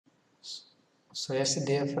So yes,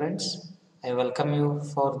 dear friends, I welcome you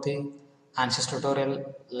for the Ansys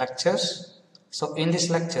tutorial lectures. So in this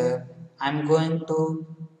lecture, I am going to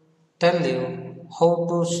tell you how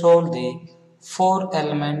to solve the 4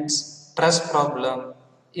 elements truss problem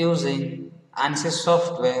using Ansys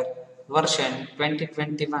software version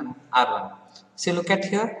 2021 R1. See, look at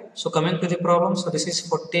here. So coming to the problem, so this is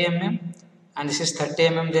 40 mm and this is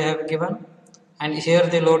 30 mm they have given, and here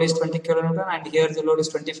the load is 20 kilonewton and here the load is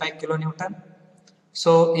 25 kilonewton.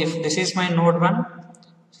 So if this is my node 1,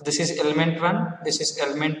 so this is element 1, this is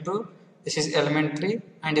element 2, this is element 3,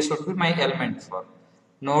 and this would be my element 4.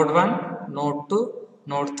 Node 1, node 2,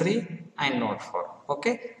 node 3 and node 4.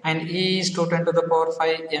 Okay, and E is 210 to the power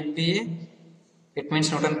 5 MPa, it means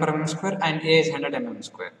Newton per mm square, and A is 100 mm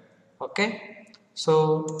square. Okay,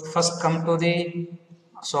 so first come to the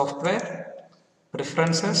software,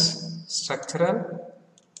 preferences, structural,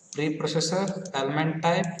 preprocessor, element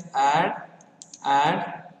type, add,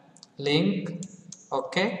 link,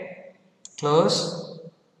 okay, close.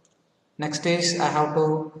 Next is I have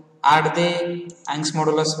to add the Young's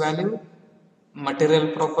modulus value,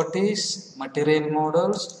 material properties, material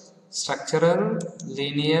models, structural,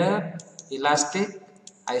 linear, elastic,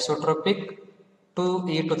 isotropic,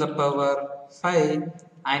 2e to the power 5,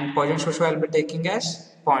 and Poisson ratio I will be taking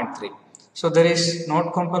as 0.3. So there is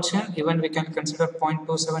not compulsion, even we can consider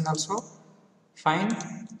 0.27 also. Fine,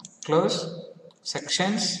 close,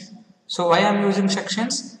 sections. So why I am using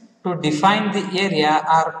sections? To define the area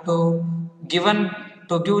or to give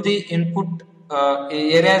the input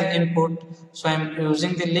area input. So I am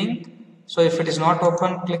using the link. So if it is not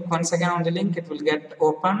open, click once again on the link, it will get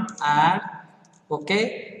open, add.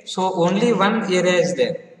 Okay, so only one area is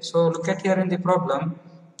there. So look at here in the problem,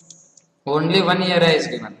 only one area is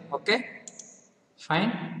given. Okay,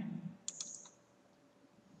 fine.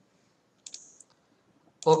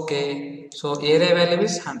 Okay, so area value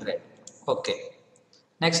is 100. Okay,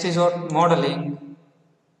 next is what modeling,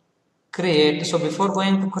 create. So before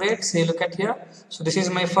going to create, see, look at here. So this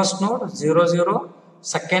is my first node 0 0,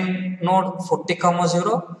 second node 40 comma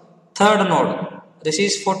 0, third node this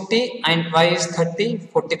is 40 and y is 30,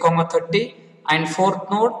 40 comma 30, and fourth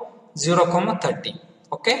node 0 comma 30.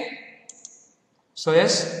 Okay, so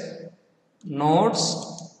yes,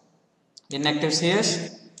 nodes in active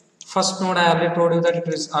CS. First node I already told you that it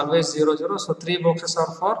is always 0 0. So 3 boxes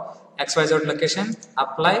are for XYZ location.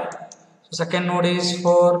 Apply. So second node is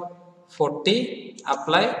for 40.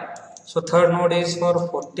 Apply. So third node is for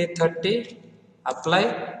 40 30.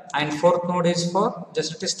 Apply. And fourth node is for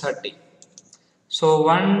just it is 30. So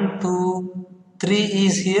 1 2 3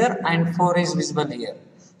 is here and 4 is visible here.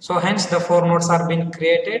 So hence the 4 nodes are being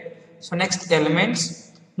created. So next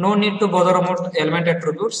elements. No need to bother about element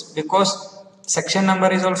attributes because section number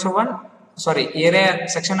is also 1, sorry, area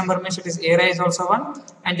section number means it is area is also 1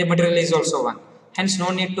 and the material is also 1, hence no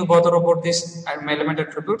need to bother about this element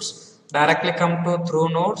attributes. Directly come to through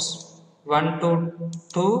nodes, 1 to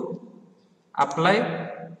 2 apply,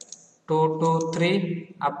 2 to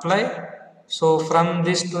 3 apply. So from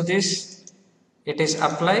this to this it is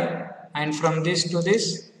apply, and from this to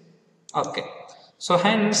this. Okay, so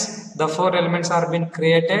hence the 4 elements are being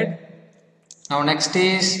created. Now next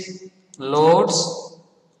is loads.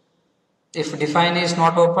 If define is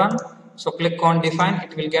not open, so click on define,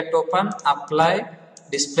 it will get open. Apply,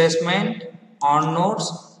 displacement, on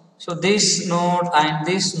nodes. So this node and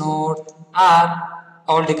this node are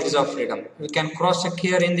all degrees of freedom. We can cross check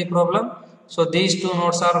here in the problem. So these 2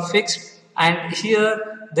 nodes are fixed, and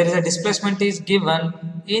here there is a displacement is given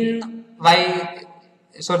in y.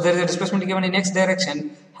 So there is a displacement given in x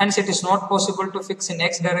direction, hence it is not possible to fix in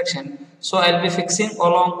x direction, so I will be fixing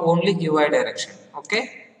along only uy direction.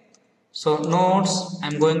 Okay, so nodes I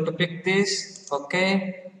am going to pick this.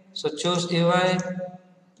 Okay, so choose uy,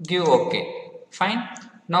 give OK. Fine.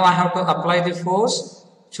 Now I have to apply the force,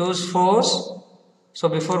 choose force. So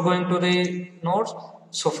before going to the nodes,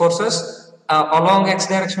 so forces along x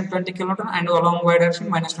direction 20 kilonewton and along y direction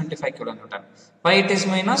minus 25 kilonewton. Why it is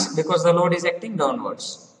minus? Because the load is acting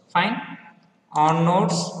downwards. Fine. On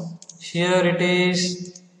nodes, here it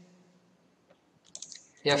is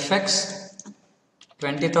fx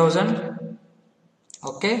 20,000.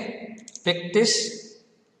 Okay, pick this.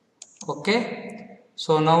 Okay,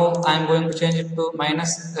 so now I am going to change it to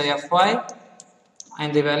minus fy,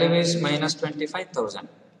 and the value is minus 25,000.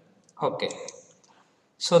 Okay,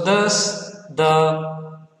 so thus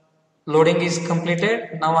the loading is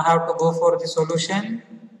completed. Now I have to go for the solution,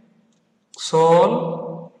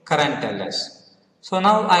 solve current ls. So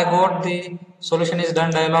now I got the solution is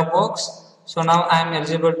done dialog box. So now I am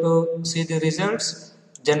eligible to see the results,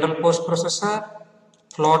 general post processor,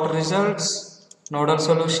 plot results, nodal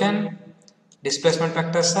solution, displacement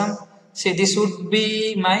vector sum. See, this would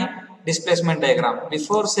be my displacement diagram.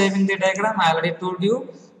 Before saving the diagram, I already told you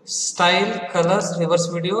style, colors, reverse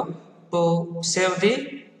video to save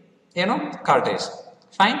the cartridge.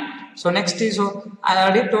 Fine. So next is, I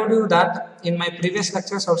already told you that in my previous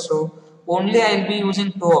lectures also, only I will be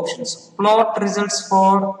using two options. Plot results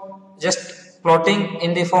for just plotting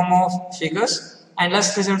in the form of figures, and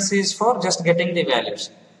less results is for just getting the values.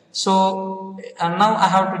 So now I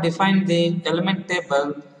have to define the element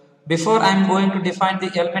table. Before I am going to define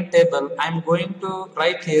the element table, I am going to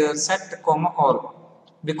write here set comma all,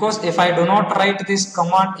 because if I do not write this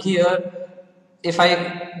command here, if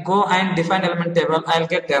I go and define element table, I will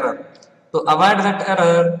get error. To avoid that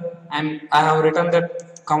error, I have written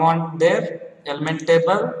that command there, element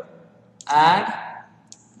table add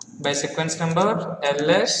by sequence number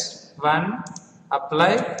ls1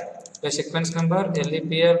 apply by sequence number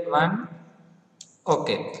lepl1.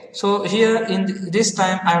 Okay, so here in this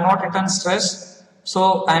time I have not written stress,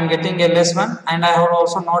 so I am getting ls1, and I have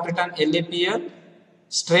also not written lepl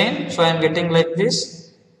strain, so I am getting like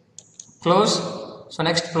this. Close. So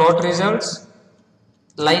next, plot results,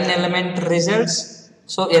 line element results.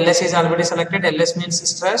 So ls is already selected, ls means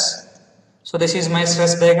stress. So this is my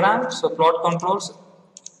stress diagram. So plot controls,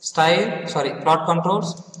 plot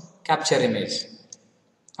controls, capture image.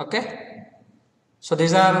 Okay. So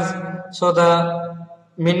these are, so the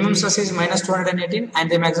minimum stress is minus 218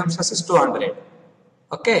 and the maximum stress is 200.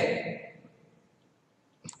 Okay.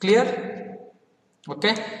 Clear?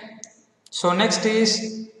 Okay. So next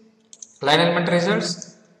is line element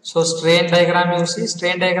results. So strain diagram, you see,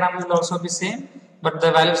 strain diagram will also be same, but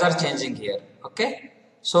the values are changing here. Okay.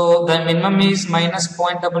 So the minimum is minus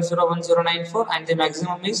 0.001094 and the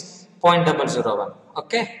maximum is 0.001.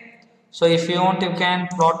 Okay. So if you want, you can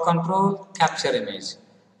plot control, capture image,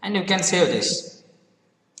 and you can save this.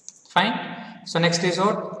 Fine. So next is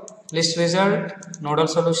what? List result, nodal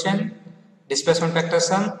solution, displacement vector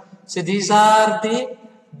sum. See, these are the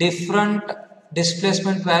different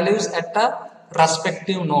displacement values at the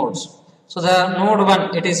respective nodes. So the node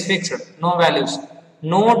 1, it is fixed, no values.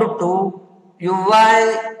 Node 2,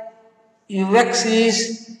 ux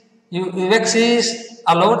is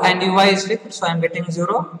allowed and uy is fixed, so I am getting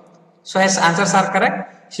 0. So his answers are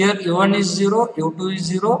correct. Here u1 is 0, u2 is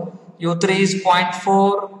 0, u3 is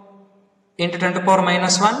 0.4 into 10 to the power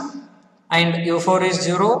minus 1, and u4 is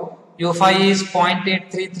 0, u5 is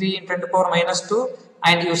 0.833 into 10 to the power minus 2,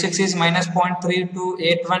 and u6 is minus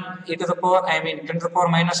 0.3281 e to the power, 10 to the power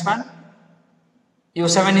minus 1,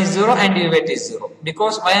 u7 is 0 and u8 is 0.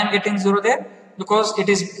 Because why I am getting 0 there? Because it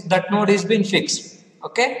is, that node is been fixed.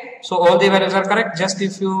 Okay, so all the values are correct. Just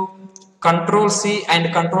if you Control C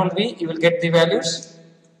and Control V, you will get the values.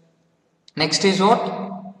 Next is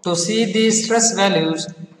what? To see the stress values,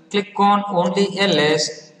 click on only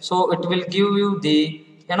ls. So it will give you the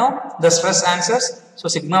the stress answers. So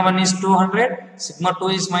sigma 1 is 200, sigma 2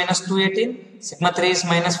 is minus 218, sigma 3 is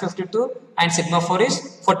minus 52, and sigma 4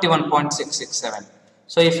 is 41.667.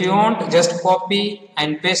 So if you want, just copy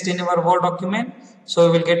and paste in your Word document. So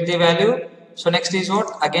you will get the value. So next is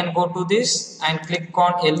what? Again go to this and click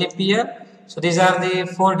on LEPL. So these are the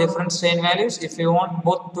 4 different strain values. If you want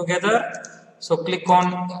both together, so click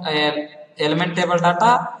on element table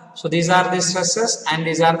data. So these are the stresses and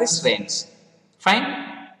these are the strains. Fine.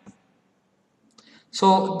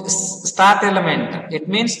 So start element, it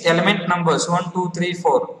means element numbers 1, 2, 3,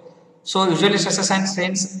 4. So usually stresses and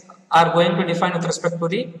strains are going to define with respect to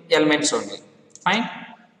the elements only. Fine.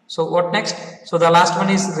 So what next? So the last one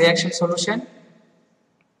is reaction solution.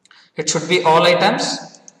 It should be all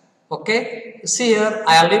items. Okay. See here,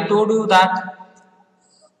 I already told you that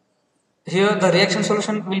here the reaction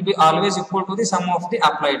solution will be always equal to the sum of the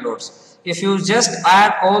applied loads. If you just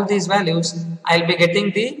add all these values, I will be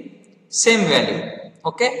getting the same value.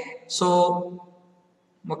 Okay. So,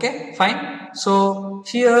 okay, fine. So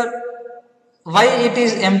here, why it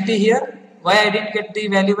is empty here? Why I didn't get the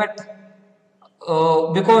value at?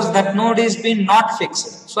 Because that node is been not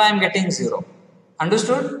fixed. So I am getting 0.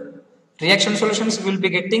 Understood? Reaction solutions will be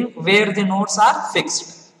getting where the nodes are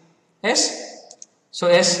fixed. Yes? So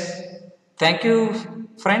yes, thank you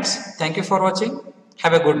friends. Thank you for watching.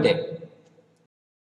 Have a good day.